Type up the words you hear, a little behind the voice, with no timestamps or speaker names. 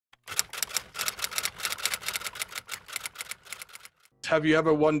have you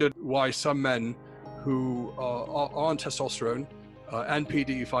ever wondered why some men who are on testosterone and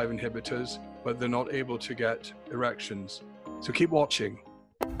PDE5 inhibitors, but they're not able to get erections? So keep watching.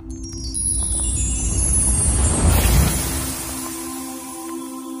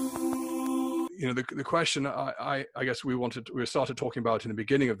 You know, the question I guess we started talking about in the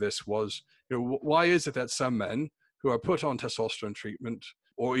beginning of this was, you know, why is it that some men who are put on testosterone treatment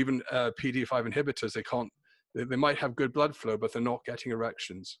or even PDE5 inhibitors, they might have good blood flow, but they're not getting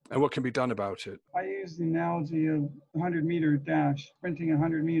erections? And what can be done about it? I use the analogy of the 100-meter dash, sprinting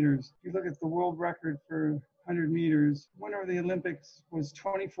 100 meters. If you look at the world record for 100 meters, winner of the Olympics was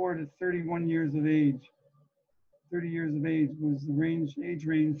 24 to 31 years of age. 30 years of age was the age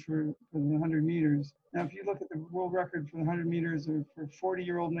range for the 100 meters. Now, if you look at the world record for the 100 meters for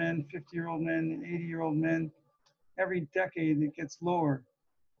 40-year-old men, 50-year-old men, 80-year-old men, every decade it gets lower.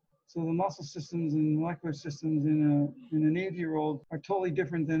 So the muscle systems and molecular systems in an 80-year-old are totally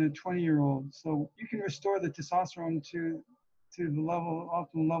different than a 20-year-old. So you can restore the testosterone to the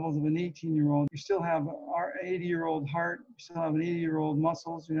optimal levels of an 18-year-old. You still have our 80-year-old heart, you still have an 80-year-old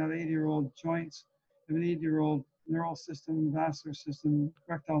muscles, you have 80-year-old joints, you have an 80-year-old neural system, vascular system,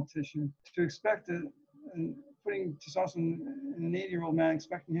 erectile tissue. To expect putting testosterone in an 80-year-old man,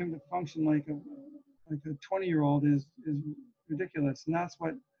 expecting him to function like a 20-year-old is ridiculous. And that's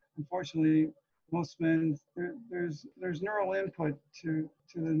what, unfortunately, most men, there's neural input to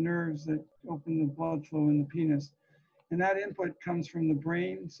the nerves that open the blood flow in the penis. And that input comes from the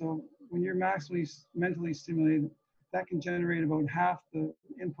brain. So when you're maximally mentally stimulated, that can generate about half the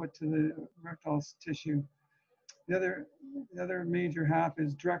input to the erectile tissue. The other major half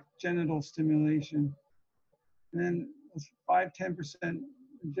is direct genital stimulation. And then 5-10%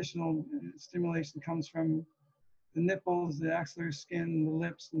 additional stimulation comes from the nipples, the axillary skin, the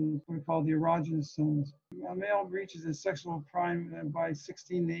lips, and what we call the erogenous zones. A male reaches his sexual prime by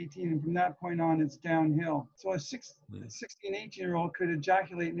 16 to 18, and from that point on, it's downhill. So a 16, 18-year-old could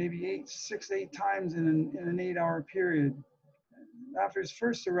ejaculate maybe 6 to 8 times in an 8-hour period. After his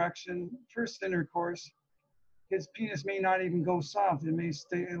first erection, first intercourse, his penis may not even go soft.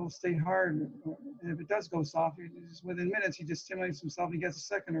 It'll stay hard. And if it does go soft, within minutes, he just stimulates himself. He gets a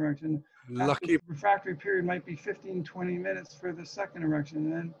second erection. Lucky. The refractory period might be 15, 20 minutes for the second erection.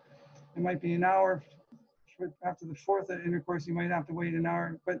 And then it might be an hour. After the fourth intercourse, you might have to wait an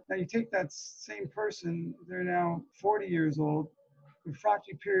hour. But now you take that same person, they're now 40 years old. The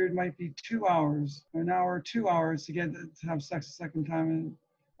refractory period might be 2 hours, an hour, 2 hours to have sex a second time. And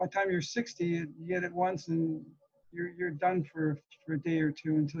by the time you're 60, you get it once and you're done for a day or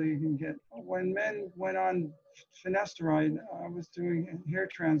two until you can get. When men went on finasteride, I was doing hair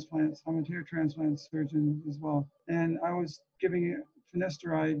transplants. I'm a hair transplant surgeon as well. And I was giving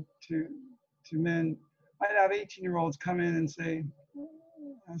finasteride to men. I'd have 18-year-olds come in and say,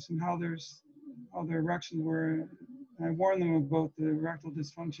 ask them how their erections were. And I warn them about the erectile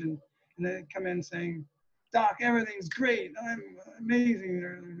dysfunction. And they'd come in saying, "Doc, everything's great. I'm amazing."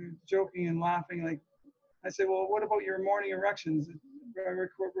 They're joking and laughing. Like, I say, "Well, what about your morning erections?"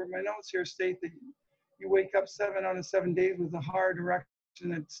 My notes here state that you wake up 7 out of 7 days with a hard erection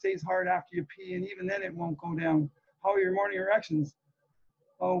that stays hard after you pee, and even then it won't go down. How are your morning erections?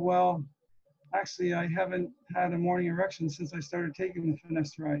 "Oh, well, actually, I haven't had a morning erection since I started taking the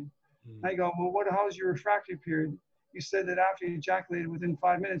finasteride." I go, "Well, how's your refractory period? You said that after you ejaculated within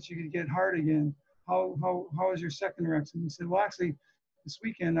 5 minutes, you could get hard again. How is your second erection?" He said, "Well, actually, this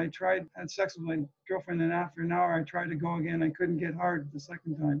weekend I had sex with my girlfriend, and after an hour I tried to go again. I couldn't get hard the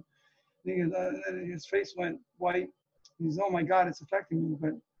second time." And his face went white. He says, "Oh my God, it's affecting me."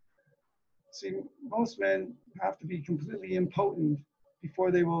 But see, most men have to be completely impotent before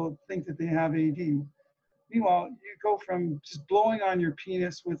they will think that they have AD. Meanwhile, you go from just blowing on your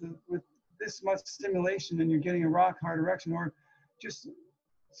penis with this much stimulation and you're getting a rock hard erection, or just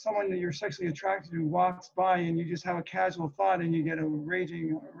someone that you're sexually attracted to walks by and you just have a casual thought and you get a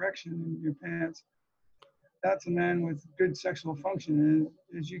raging erection in your pants. That's a man with good sexual function. And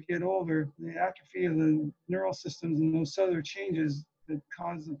as you get older, the atrophy of the neural systems and those cellular changes that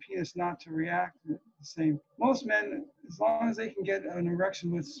cause the penis not to react the same. Most men, as long as they can get an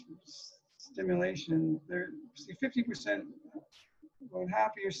erection with stimulation, 50%, about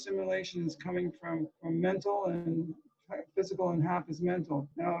half of your stimulation is coming from mental and physical, and half is mental.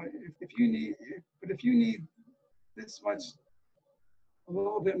 Now, if you need this much, a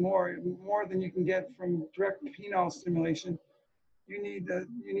little bit more than you can get from direct penile stimulation, you need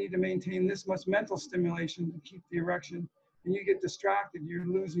to maintain this much mental stimulation to keep the erection. And you get distracted, you're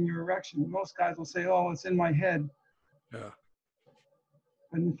losing your erection. Most guys will say, "Oh, it's in my head." Yeah.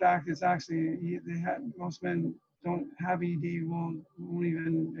 But in fact, it's actually most men don't have ED won't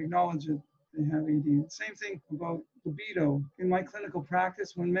even acknowledge it. They have ED. Same thing about libido. In my clinical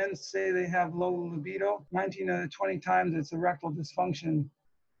practice, when men say they have low libido, 19 out of 20 times it's erectile dysfunction,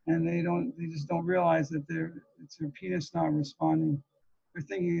 and they just don't realize that it's their penis not responding. They're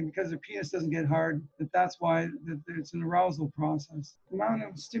thinking because their penis doesn't get hard, that's why it's an arousal process. The amount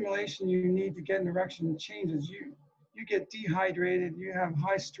of stimulation you need to get an erection changes. You get dehydrated, you have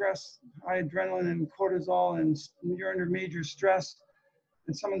high stress, high adrenaline and cortisol, and you're under major stress,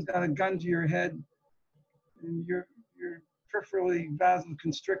 and someone's got a gun to your head, and you're peripherally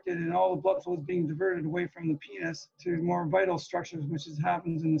vasoconstricted, and all the blood flow is being diverted away from the penis to more vital structures, which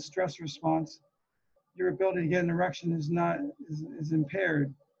happens in the stress response. Your ability to get an erection is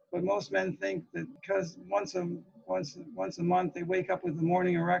impaired. But most men think that because once a month they wake up with a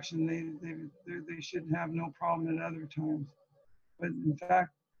morning erection, they should have no problem at other times. But in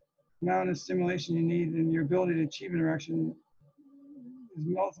fact, the amount of stimulation you need and your ability to achieve an erection is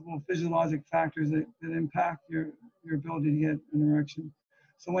multiple physiologic factors that impact your ability to get an erection.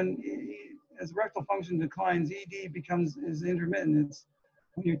 So as erectile function declines, ED is intermittent. It's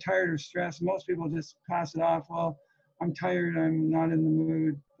when you're tired or stressed. Most people just pass it off. Well, I'm tired, I'm not in the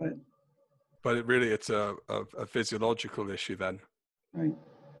mood. But it's a physiological issue then. Right.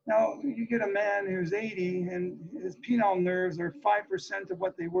 Now, you get a man who's 80 and his penile nerves are 5% of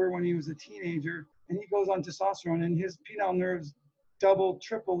what they were when he was a teenager, and he goes on testosterone, and his penile nerves double,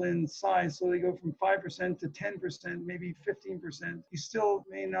 triple in size, so they go from 5% to 10%, maybe 15%. He still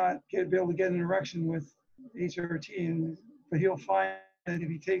may not be able to get an erection with HRT, but he'll find that if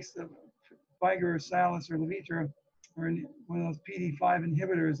he takes the Viagra or Cialis or Levitra or one of those PDE5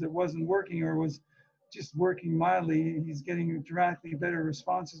 inhibitors that wasn't working or was just working mildly, he's getting dramatically better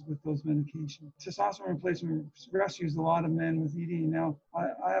responses with those medications. Testosterone replacement rescues a lot of men with ED. Now,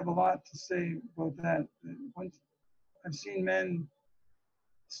 I have a lot to say about that. I've seen men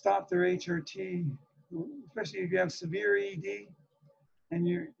stop their HRT, especially if you have severe ED, and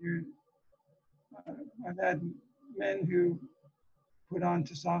I've had men who put on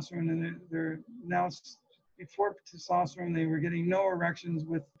testosterone and they're now, before testosterone, they were getting no erections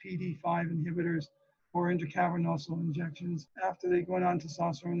with PDE5 inhibitors or intracavernosal injections. After they went on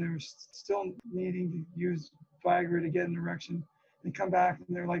testosterone, they were still needing to use Viagra to get an erection. They come back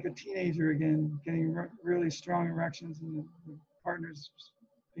and they're like a teenager again, getting really strong erections, and the partner's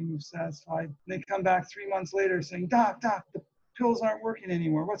being satisfied. And they come back 3 months later saying, Doc, the pills aren't working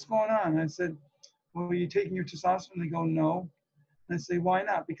anymore. What's going on? And I said, well, are you taking your testosterone? They go, no. And I say, why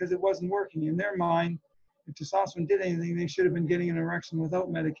not? Because it wasn't working. In their mind, if testosterone did anything, they should have been getting an erection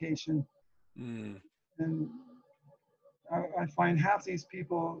without medication. And I find half these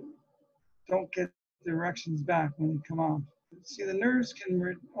people don't get the erections back when they come off. See, the nerves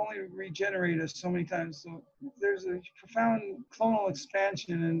can only regenerate us so many times. So there's a profound clonal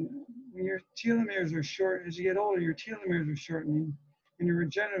expansion, and when your telomeres are short, as you get older, your telomeres are shortening, and your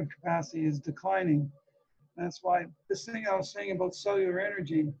regenerative capacity is declining. That's why this thing I was saying about cellular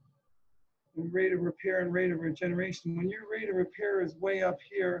energy, and rate of repair and rate of regeneration, when your rate of repair is way up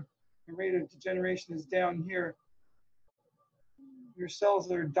here, the rate of degeneration is down here, your cells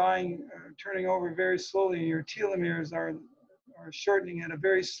that are dying, turning over very slowly, and your telomeres are shortening at a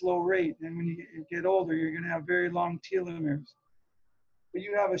very slow rate. And when you get older, you're going to have very long telomeres. But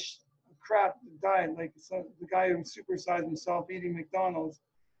you have a crap diet, like the guy who supersized himself eating McDonald's,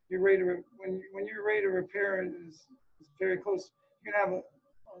 your rate of when your rate of repair is very close, you can have a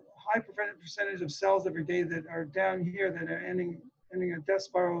high percentage of cells every day that are down here that are ending a death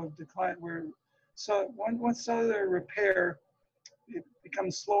spiral of decline. So once cellular repair, it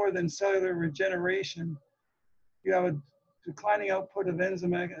becomes slower than cellular regeneration. You have a declining output of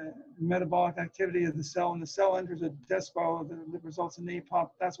enzyme and metabolic activity of the cell, and the cell enters a death spiral that results in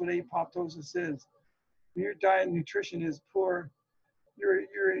apoptosis. That's what apoptosis is. When your diet and nutrition is poor,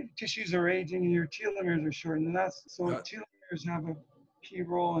 your tissues are aging and your telomeres are shortened, and telomeres have a key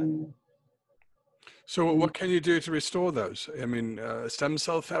role in. So what can you do to restore those? I mean, stem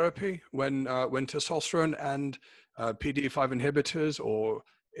cell therapy when testosterone and PDE5 inhibitors or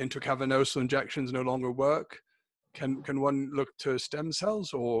intracavernosal injections no longer work? Can one look to stem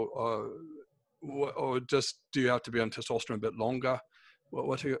cells, or just do you have to be on testosterone a bit longer?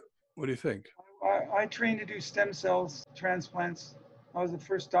 What do you think? I trained to do stem cells transplants. I was the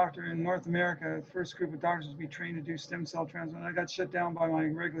first doctor in North America, the first group of doctors to be trained to do stem cell transplants. I got shut down by my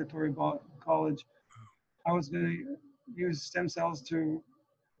regulatory college. I was going to use stem cells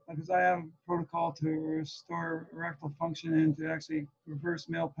because I have a protocol to restore erectile function and to actually reverse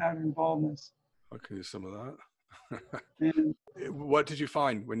male pattern baldness. I can use some of that. And What did you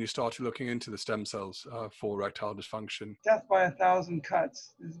find when you started looking into the stem cells for erectile dysfunction? death by 1,000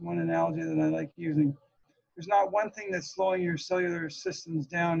 cuts is one analogy that I like using. There's not one thing that's slowing your cellular systems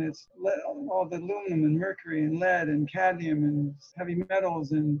down. It's all the aluminum and mercury and lead and cadmium and heavy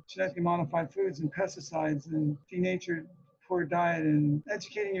metals and genetically modified foods and pesticides and denatured poor diet and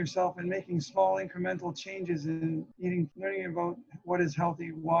educating yourself and making small incremental changes in eating, learning about what is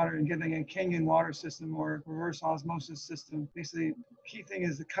healthy water and getting a Kangen water system or reverse osmosis system. Basically, the key thing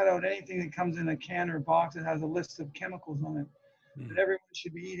is to cut out anything that comes in a can or box that has a list of chemicals on it. That everyone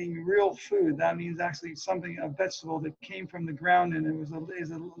should be eating real food. That means actually something, a vegetable that came from the ground and it was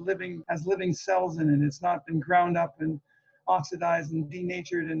has living cells in it. It's not been ground up and oxidized and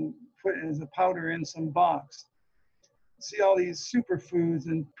denatured and put as a powder in some box. See all these superfoods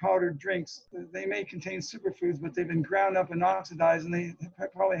and powdered drinks. They may contain superfoods, but they've been ground up and oxidized, and they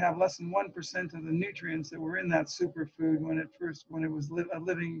probably have less than 1% of the nutrients that were in that superfood when it was a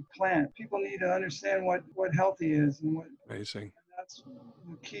living plant. People need to understand what healthy is and what. Amazing. That's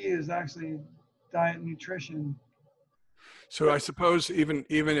the key is actually diet and nutrition. So I suppose even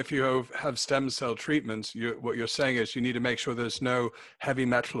if you have stem cell treatments, what you're saying is you need to make sure there's no heavy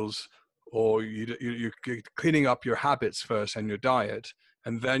metals, or you're cleaning up your habits first and your diet,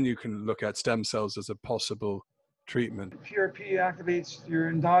 and then you can look at stem cells as a possible treatment. PRP activates your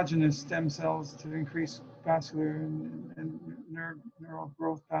endogenous stem cells to increase vascular and neural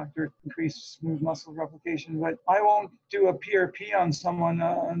growth factor, increase smooth muscle replication. But I won't do a PRP on someone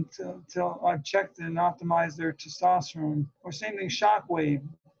until I've checked and optimized their testosterone. Or same thing, shockwave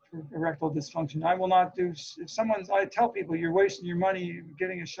for erectile dysfunction. I will not do, I tell people you're wasting your money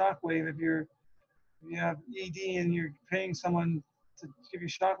getting a shockwave if you have ED and you're paying someone to give you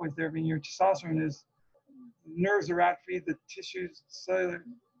shockwave therapy and your testosterone is, nerves are atrophied, the tissues,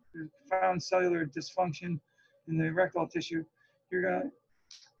 found cellular dysfunction in the erectile tissue, the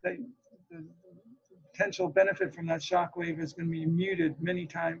potential benefit from that shockwave is going to be muted many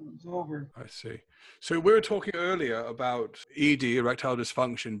times over. I see. So we were talking earlier about ED, erectile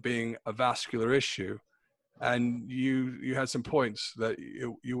dysfunction, being a vascular issue, and you had some points that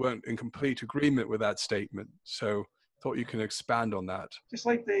you weren't in complete agreement with that statement. So thought you can expand on that. Just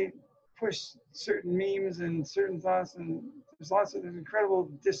like they push certain memes and certain thoughts, and there's incredible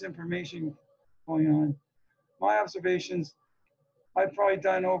disinformation going on. My observations, I've probably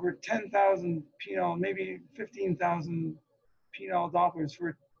done over 10,000 penile, maybe 15,000 penile Dopplers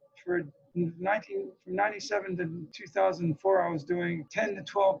from 97 to 2004. I was doing 10 to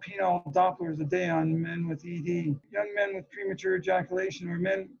 12 penile Dopplers a day on men with ED. Young men with premature ejaculation or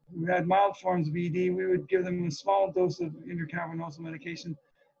men who had mild forms of ED, we would give them a small dose of intracavernosal medication.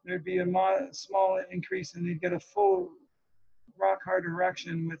 There'd be a small increase and they'd get a full rock hard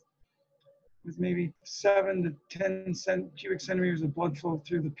erection with maybe 7 to 10 cubic centimeters of blood flow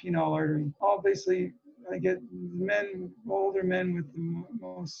through the penile artery. All basically, I get older men with the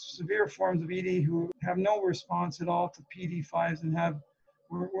most severe forms of ED who have no response at all to PDE5s and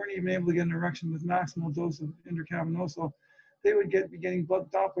weren't even able to get an erection with maximal dose of intracavernosal. They would be getting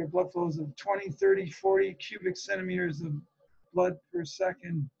Doppler blood flows of 20, 30, 40 cubic centimeters of blood per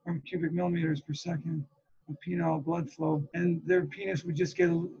second, or cubic millimeters per second of penile blood flow, and their penis would just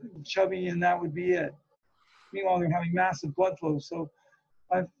get chubby and that would be it. Meanwhile, they're having massive blood flow. So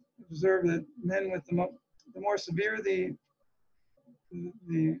I've observed that men with the more severe the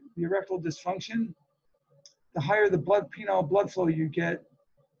erectile dysfunction, the higher the penile blood flow you get,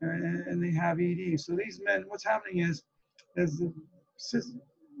 and they have ED. So these men, what's happening is, as the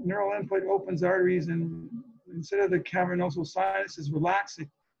neural input opens arteries, and instead of the cavernosal sinuses relaxing,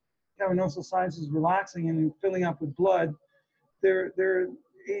 and filling up with blood, they're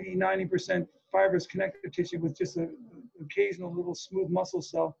 80, 90% fibrous connective tissue with just an occasional little smooth muscle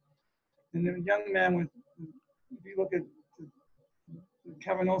cell. And the young man if you look at the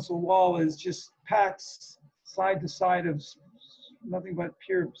cavernosal wall, is just packed side to side of nothing but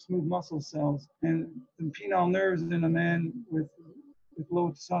pure smooth muscle cells. And the penile nerves in a man with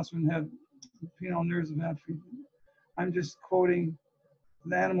low testosterone have penile nerves of atrophy. I'm just quoting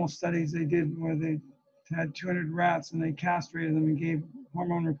the animal studies they did where they had 200 rats and they castrated them and gave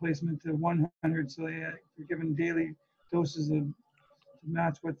hormone replacement to 100. So they were given daily doses to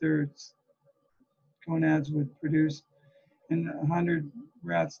match what their gonads would produce. And 100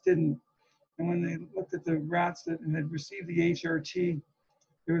 rats didn't. And when they looked at the rats that had received the HRT,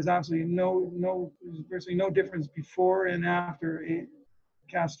 there was absolutely virtually no difference before and after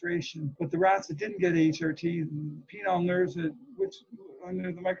castration. But the rats that didn't get HRT, penile nerves, which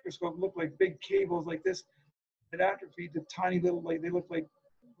under the microscope looked like big cables like this, had atrophied to tiny little, they looked like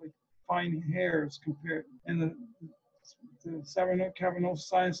fine hairs compared, and the cavernosus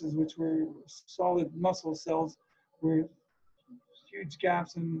sinuses, which were solid muscle cells, were huge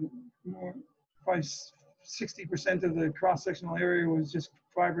gaps, and more, probably 60% of the cross-sectional area was just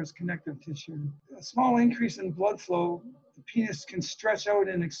fibrous connective tissue. A small increase in blood flow, the penis can stretch out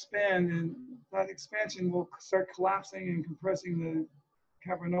and expand, and that expansion will start collapsing and compressing the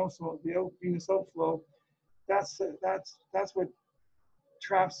cavernosal, the venous outflow. That's what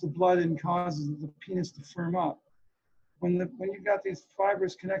traps the blood and causes the penis to firm up. When you've got these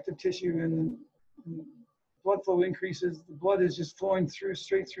fibrous connective tissue and blood flow increases, the blood is just flowing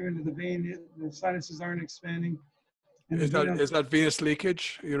straight through into the vein. The sinuses aren't expanding. And is that venous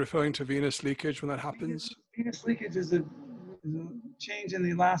leakage? You're referring to venous leakage when that happens? Venous leakage is a change in the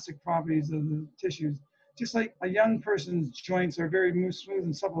elastic properties of the tissues. Just like a young person's joints are very smooth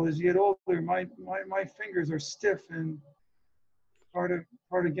and supple, as you get older, my fingers are stiff, and part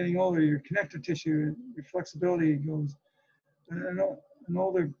of getting older, your connective tissue, your flexibility goes. An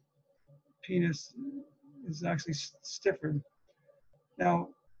older penis is actually stiffer. Now,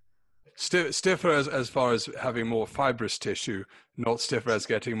 stiffer as far as having more fibrous tissue, not stiffer as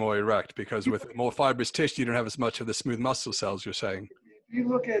getting more erect, because with more fibrous tissue, you don't have as much of the smooth muscle cells, you're saying. If you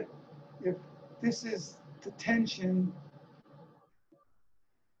look at, if this is the tension,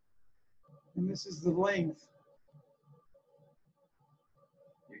 and this is the length,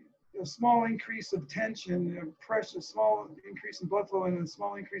 a small increase of tension, pressure, a small increase in blood flow, and a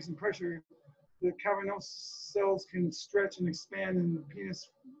small increase in pressure, the cavernosus cells can stretch and expand, and the penis,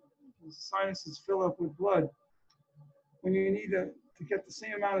 the sinuses fill up with blood. When you need to get the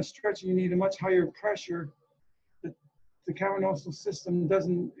same amount of stretch, you need a much higher pressure. The cavernosal system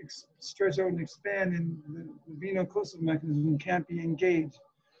doesn't stretch out and expand, and the veno-occlusive mechanism can't be engaged.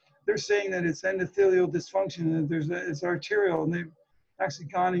 They're saying that it's endothelial dysfunction, and it's arterial, and they've actually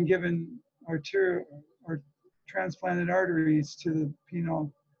gone and given arterial or transplanted arteries to the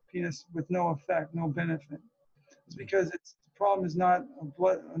penis with no effect, no benefit. It's because the problem is not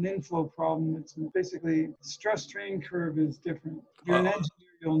an inflow problem. It's basically stress strain curve is different. If you're an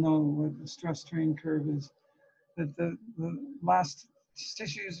engineer, you'll know what the stress strain curve is. That the last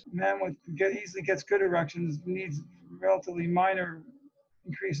tissues, man easily gets good erections, needs relatively minor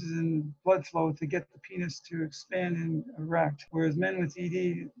increases in blood flow to get the penis to expand and erect. Whereas men with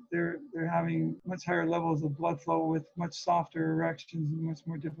ED, they're having much higher levels of blood flow with much softer erections and much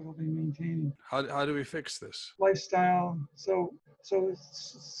more difficulty maintaining. How do we fix this? Lifestyle, so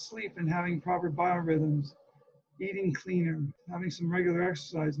sleep and having proper biorhythms, eating cleaner, having some regular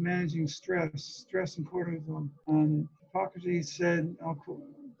exercise, managing stress and cortisol. Hippocrates said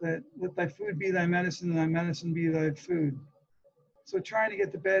that let thy food be thy medicine and thy medicine be thy food. So trying to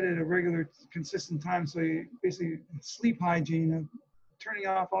get to bed at a regular, consistent time. So you basically sleep hygiene, turning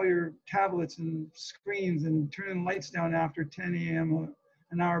off all your tablets and screens and turning the lights down after 10 a.m.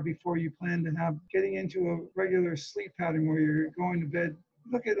 an hour before you plan to have, getting into a regular sleep pattern where you're going to bed.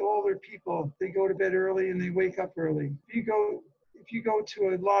 Look at older people, they go to bed early and they wake up early. If you go to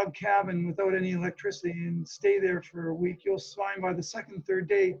a log cabin without any electricity and stay there for a week, you'll find by the second, third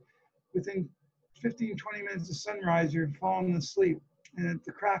day, within 15, 20 minutes of sunrise, you're falling asleep. And at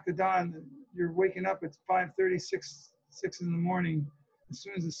the crack of dawn, you're waking up at 5:30, 6 in the morning, as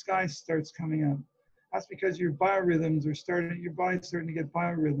soon as the sky starts coming up. That's because your biorhythms are your body's starting to get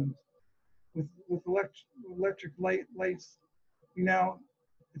biorhythms. With electric lights, now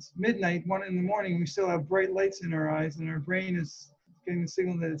it's midnight, 1 in the morning, we still have bright lights in our eyes, and our brain is getting the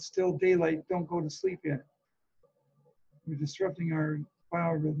signal that it's still daylight, don't go to sleep yet. We're disrupting our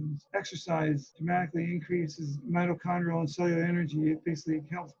biorhythms. Exercise dramatically increases mitochondrial and cellular energy. It basically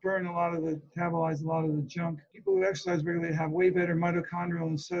helps metabolize a lot of the junk. People who exercise regularly have way better mitochondrial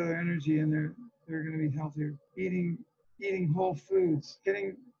and cellular energy, and they're going to be healthier. Eating whole foods,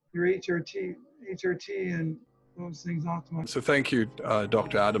 getting your HRT and those things optimized. So thank you,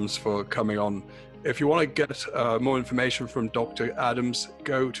 Dr. Adams, for coming on. If you want to get more information from Dr. Adams,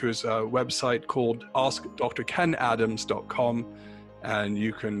 go to his website called askdrkenadams.com, and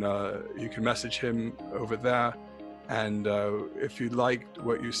you can message him over there. And if you liked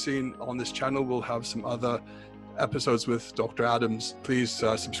what you've seen on this channel, we'll have some other episodes with Dr. Adams. Please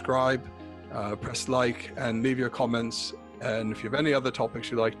subscribe, press like, and leave your comments. And if you have any other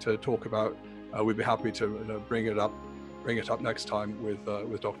topics you'd like to talk about, we'd be happy to bring it up next time with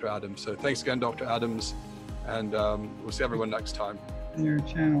Dr. Adams. So thanks again, Dr. Adams, and we'll see everyone next time. In your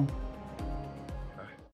channel.